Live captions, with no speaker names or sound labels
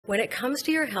When it comes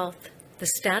to your health, the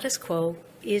status quo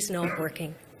is not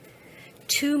working.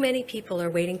 Too many people are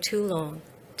waiting too long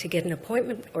to get an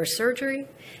appointment or surgery,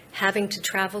 having to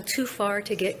travel too far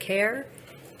to get care,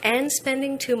 and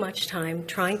spending too much time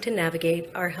trying to navigate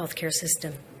our healthcare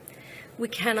system. We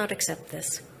cannot accept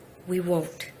this. We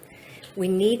won't. We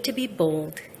need to be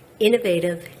bold,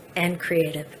 innovative, and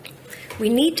creative. We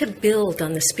need to build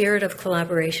on the spirit of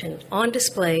collaboration on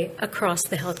display across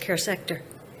the healthcare sector.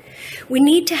 We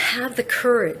need to have the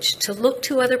courage to look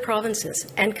to other provinces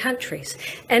and countries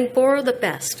and borrow the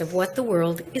best of what the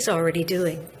world is already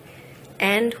doing.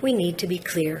 And we need to be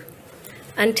clear.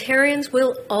 Ontarians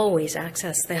will always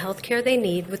access the healthcare they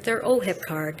need with their OHIP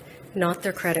card, not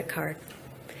their credit card.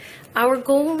 Our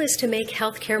goal is to make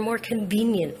healthcare more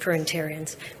convenient for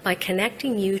Ontarians by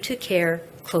connecting you to care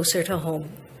closer to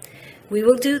home. We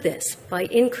will do this by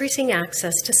increasing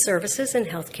access to services and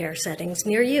healthcare settings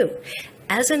near you.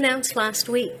 As announced last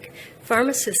week,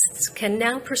 pharmacists can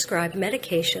now prescribe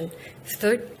medication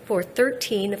for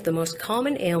 13 of the most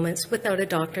common ailments without a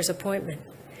doctor's appointment.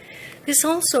 This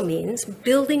also means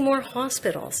building more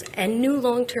hospitals and new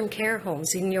long-term care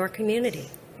homes in your community.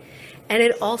 And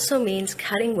it also means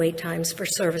cutting wait times for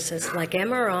services like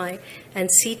MRI and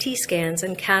CT scans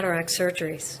and cataract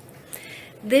surgeries.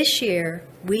 This year,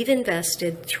 we've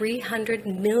invested $300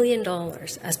 million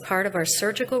as part of our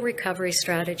surgical recovery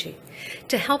strategy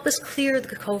to help us clear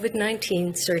the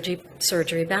COVID-19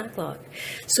 surgery backlog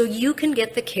so you can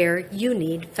get the care you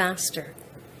need faster.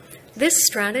 This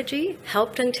strategy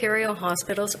helped Ontario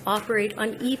hospitals operate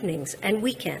on evenings and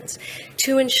weekends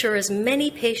to ensure as many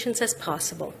patients as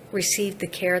possible received the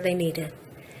care they needed.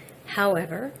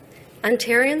 However,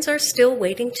 Ontarians are still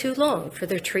waiting too long for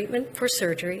their treatment for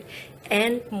surgery,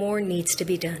 and more needs to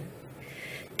be done.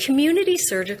 Community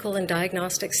surgical and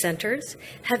diagnostic centres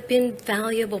have been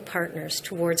valuable partners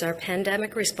towards our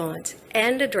pandemic response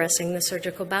and addressing the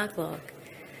surgical backlog.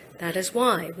 That is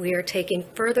why we are taking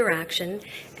further action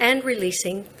and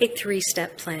releasing a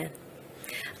 3-step plan.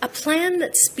 A plan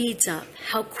that speeds up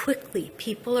how quickly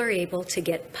people are able to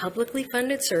get publicly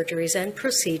funded surgeries and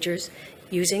procedures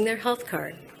using their health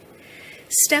card.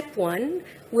 Step 1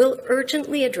 will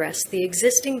urgently address the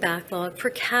existing backlog for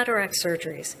cataract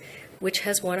surgeries, which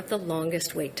has one of the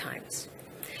longest wait times.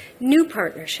 New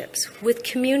partnerships with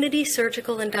community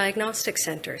surgical and diagnostic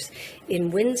centres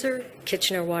in Windsor,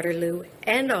 Kitchener-Waterloo,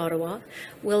 and Ottawa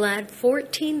will add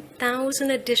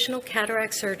 14,000 additional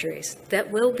cataract surgeries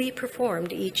that will be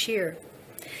performed each year.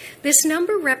 This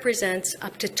number represents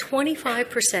up to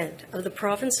 25% of the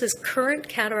province's current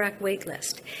cataract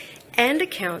waitlist and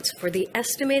accounts for the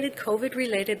estimated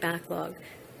COVID-related backlog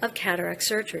of cataract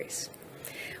surgeries.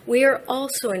 We are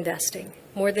also investing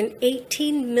more than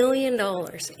 $18 million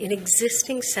in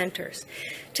existing centres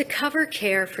to cover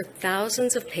care for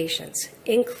thousands of patients,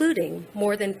 including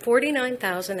more than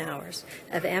 49,000 hours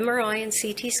of MRI and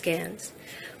CT scans,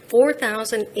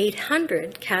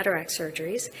 4,800 cataract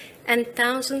surgeries, and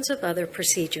thousands of other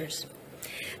procedures.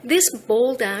 This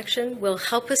bold action will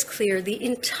help us clear the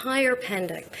entire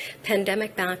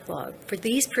pandemic backlog for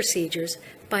these procedures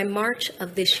by March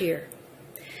of this year.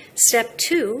 Step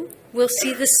 2 will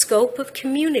see the scope of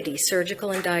community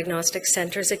surgical and diagnostic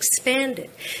centres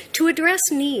expanded to address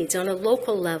needs on a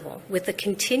local level with a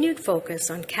continued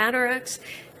focus on cataracts,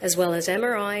 as well as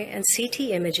MRI and CT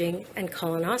imaging and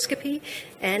colonoscopy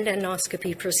and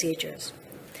endoscopy procedures.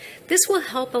 This will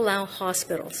help allow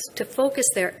hospitals to focus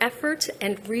their efforts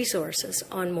and resources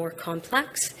on more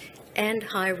complex and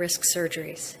high-risk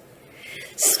surgeries.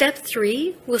 Step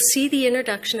 3 will see the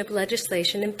introduction of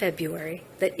legislation in February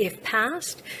that, if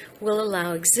passed, will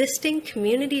allow existing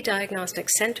community diagnostic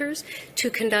centres to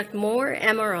conduct more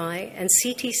MRI and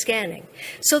CT scanning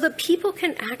so that people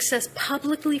can access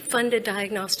publicly funded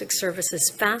diagnostic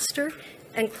services faster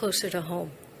and closer to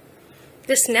home.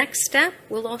 This next step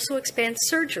will also expand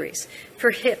surgeries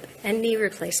for hip and knee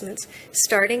replacements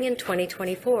starting in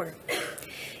 2024.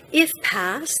 If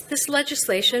passed, this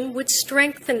legislation would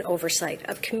strengthen oversight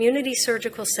of community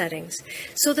surgical settings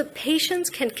so that patients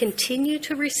can continue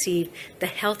to receive the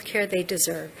health care they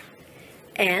deserve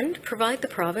and provide the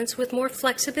province with more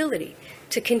flexibility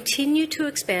to continue to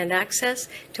expand access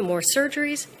to more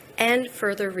surgeries and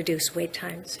further reduce wait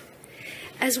times.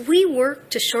 As we work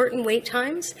to shorten wait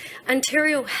times,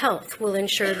 Ontario Health will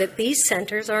ensure that these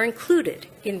centres are included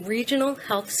in regional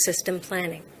health system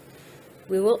planning.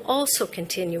 We will also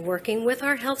continue working with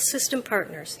our health system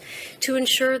partners to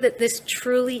ensure that this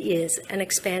truly is an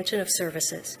expansion of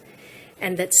services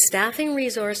and that staffing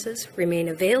resources remain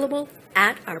available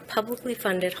at our publicly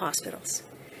funded hospitals.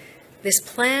 This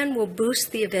plan will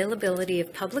boost the availability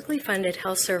of publicly funded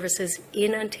health services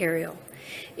in Ontario,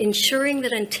 ensuring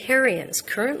that Ontarians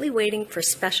currently waiting for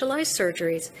specialized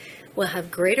surgeries will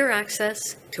have greater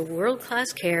access to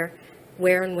world-class care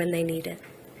where and when they need it.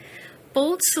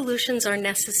 Bold solutions are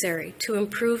necessary to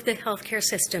improve the healthcare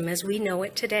system as we know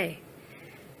it today.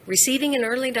 Receiving an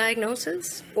early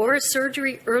diagnosis or a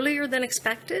surgery earlier than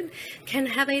expected can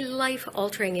have a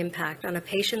life-altering impact on a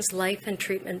patient's life and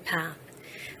treatment path,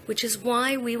 which is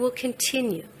why we will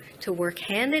continue to work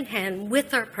hand in hand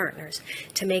with our partners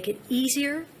to make it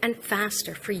easier and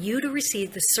faster for you to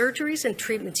receive the surgeries and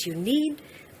treatments you need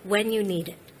when you need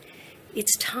it.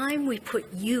 It's time we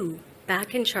put you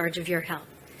back in charge of your health.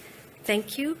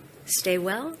 Thank you, stay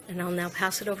well, and I'll now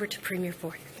pass it over to Premier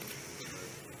Ford.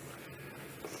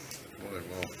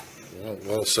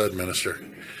 Well said, Minister.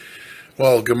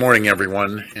 Well, good morning,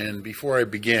 everyone. And before I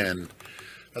begin,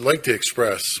 I'd like to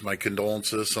express my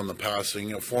condolences on the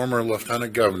passing of former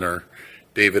Lieutenant Governor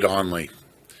David Onley.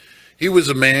 He was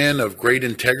a man of great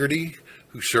integrity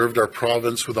who served our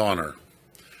province with honor.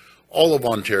 All of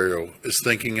Ontario is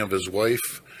thinking of his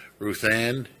wife, Ruth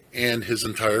Ann, and his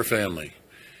entire family.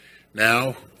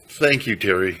 Now, thank you,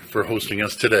 Terry, for hosting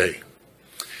us today.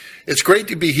 It's great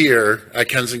to be here at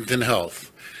Kensington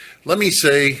Health. Let me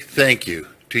say thank you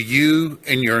to you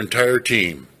and your entire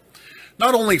team,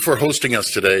 not only for hosting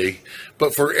us today,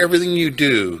 but for everything you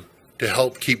do to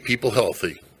help keep people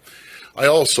healthy. I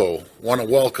also want to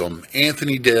welcome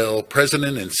Anthony Dale,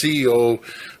 President and CEO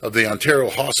of the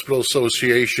Ontario Hospital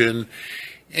Association.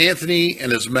 Anthony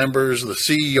and his members, the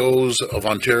CEOs of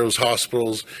Ontario's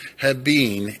hospitals, have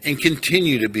been and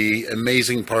continue to be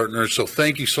amazing partners. So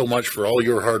thank you so much for all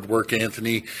your hard work,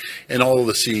 Anthony, and all of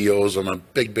the CEOs. I'm a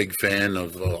big fan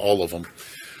of all of them.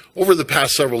 Over the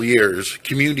past several years,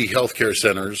 community healthcare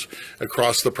centers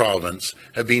across the province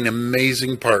have been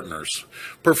amazing partners,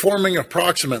 performing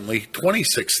approximately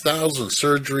 26,000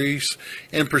 surgeries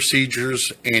and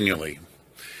procedures annually,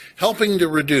 helping to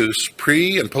reduce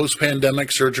pre- and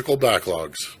post-pandemic surgical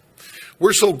backlogs.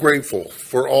 We're so grateful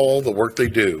for all the work they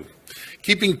do,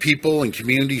 keeping people and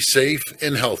communities safe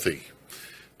and healthy.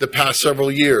 The past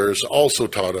several years also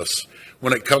taught us,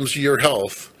 when it comes to your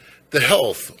health, the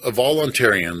health of all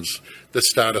Ontarians, the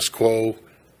status quo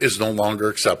is no longer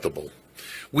acceptable.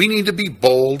 We need to be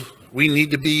bold, we need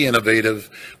to be innovative,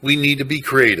 we need to be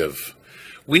creative.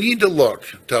 We need to look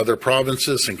to other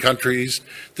provinces and countries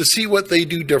to see what they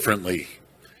do differently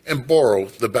and borrow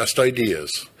the best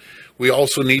ideas. We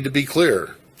also need to be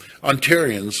clear.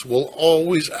 Ontarians will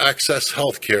always access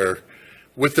health care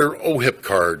with their OHIP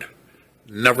card,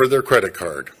 never their credit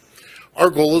card. Our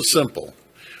goal is simple.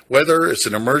 Whether it's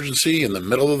an emergency in the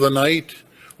middle of the night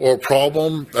or a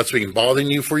problem that's been bothering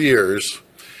you for years,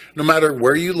 no matter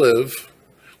where you live,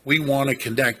 we want to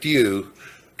connect you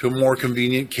to more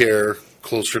convenient care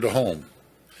closer to home.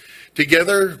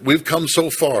 Together, we've come so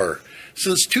far.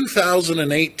 Since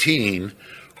 2018,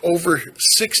 over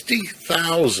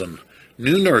 60,000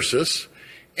 new nurses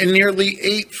and nearly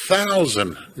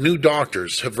 8,000 new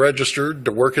doctors have registered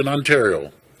to work in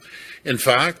Ontario. In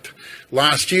fact,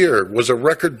 last year was a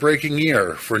record-breaking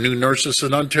year for new nurses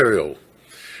in Ontario,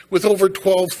 with over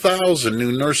 12,000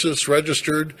 new nurses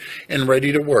registered and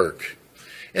ready to work,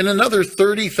 and another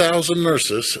 30,000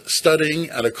 nurses studying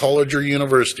at a college or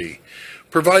university,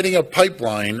 providing a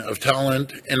pipeline of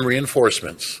talent and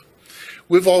reinforcements.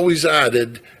 We've always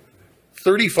added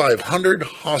 3,500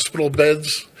 hospital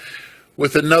beds,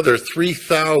 with another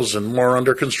 3,000 more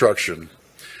under construction.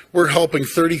 We're helping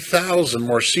 30,000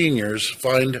 more seniors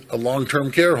find a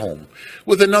long-term care home,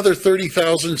 with another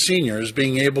 30,000 seniors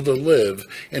being able to live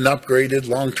in upgraded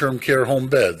long-term care home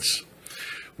beds.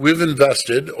 We've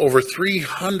invested over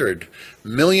 $300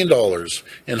 million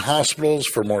in hospitals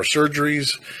for more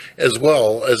surgeries, as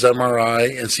well as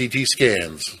MRI and CT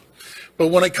scans. But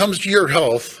when it comes to your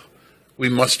health, we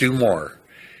must do more,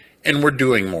 and we're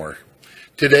doing more.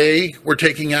 Today, we're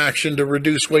taking action to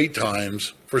reduce wait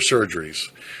times for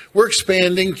surgeries. We're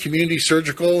expanding community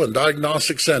surgical and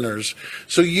diagnostic centers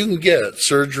so you can get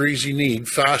surgeries you need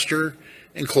faster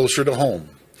and closer to home.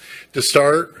 To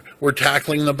start, we're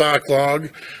tackling the backlog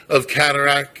of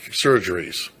cataract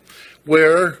surgeries,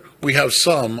 where we have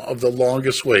some of the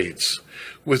longest waits.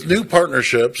 With new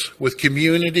partnerships with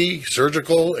community,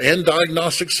 surgical, and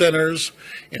diagnostic centers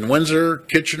in Windsor,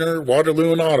 Kitchener,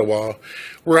 Waterloo, and Ottawa,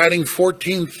 we're adding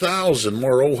 14,000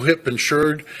 more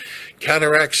OHIP-insured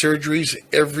cataract surgeries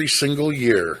every single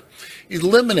year,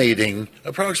 eliminating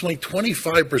approximately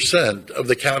 25% of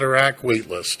the cataract wait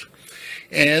list.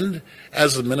 And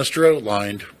as the Minister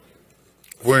outlined,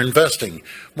 we're investing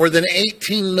more than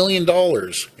 $18 million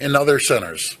in other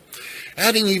centers.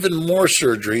 adding even more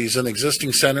surgeries in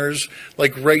existing centers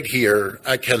like right here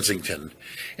at Kensington,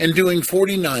 and doing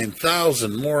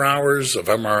 49,000 more hours of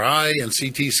MRI and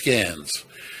CT scans.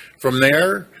 From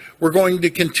there, we're going to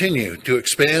continue to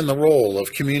expand the role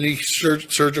of community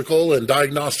surgical and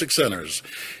diagnostic centers,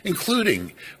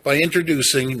 including by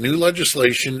introducing new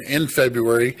legislation in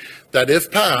February that, if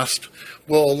passed,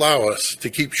 will allow us to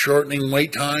keep shortening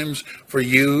wait times for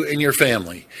you and your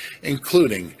family,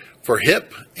 including for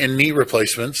hip and knee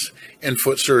replacements and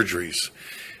foot surgeries.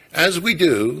 As we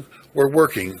do, we're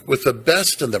working with the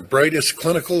best and the brightest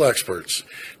clinical experts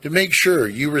to make sure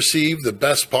you receive the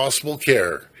best possible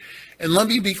care. And let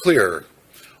me be clear,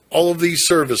 all of these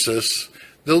services,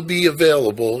 they'll be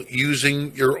available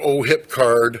using your OHIP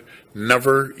card,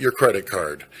 never your credit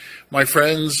card. My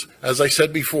friends, as I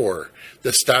said before,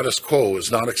 the status quo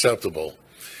is not acceptable.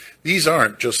 These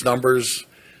aren't just numbers.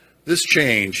 This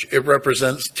change, it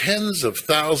represents tens of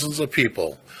thousands of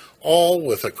people, all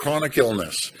with a chronic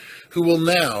illness, who will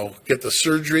now get the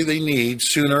surgery they need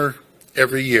sooner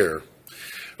every year.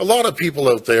 A lot of people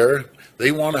out there,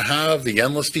 they want to have the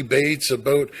endless debates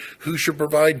about who should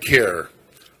provide care.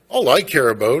 All I care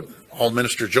about, all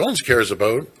Minister Jones cares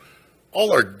about,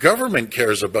 all our government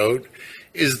cares about,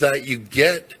 is that you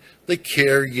get the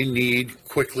care you need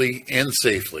quickly and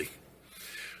safely.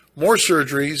 More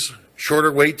surgeries,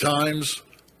 shorter wait times,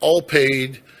 all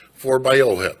paid for by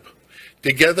OHIP.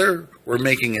 Together, we're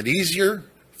making it easier,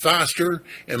 faster,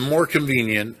 and more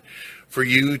convenient for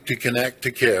you to connect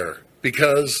to care,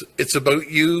 because it's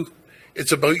about you.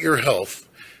 It's about your health.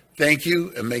 Thank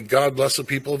you, and may God bless the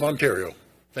people of Ontario.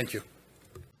 Thank you.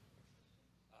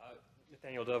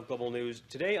 Nathaniel Dove, Global News.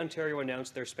 Today, Ontario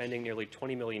announced they're spending nearly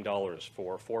 $20 million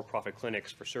for for-profit clinics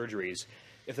for surgeries.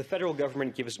 If the federal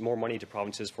government gives more money to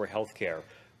provinces for health care,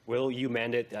 will you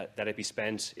mandate that it be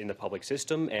spent in the public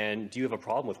system? And do you have a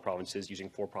problem with provinces using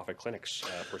for-profit clinics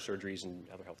for surgeries and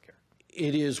other health care?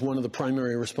 It is one of the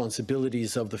primary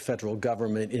responsibilities of the federal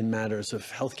government in matters of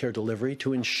healthcare delivery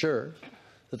to ensure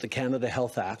that the Canada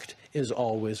Health Act is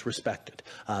always respected.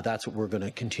 That's what we're going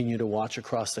to continue to watch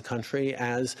across the country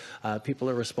as people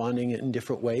are responding in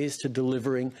different ways to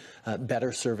delivering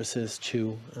better services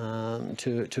to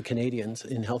Canadians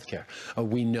in healthcare.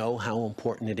 We know how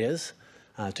important it is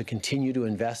to continue to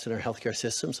invest in our healthcare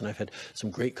systems, and I've had some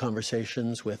great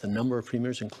conversations with a number of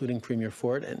premiers, including Premier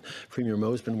Ford, and Premier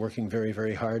Moe's been working very,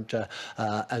 very hard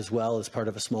as well as part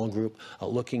of a small group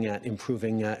looking at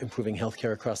improving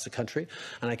healthcare across the country.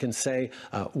 And I can say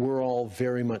we're all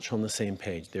very much on the same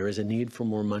page. There is a need for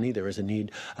more money. There is a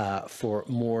need for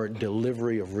more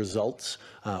delivery of results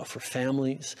for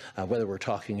families, whether we're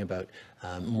talking about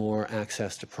more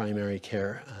access to primary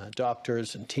care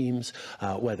doctors and teams,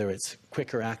 whether it's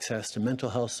quicker access to mental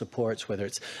health supports, whether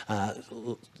it's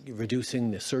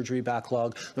reducing the surgery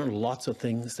backlog. There are lots of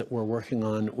things that we're working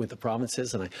on with the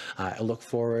provinces, and I look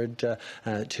forward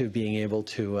to being able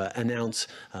to announce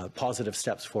positive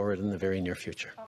steps forward in the very near future.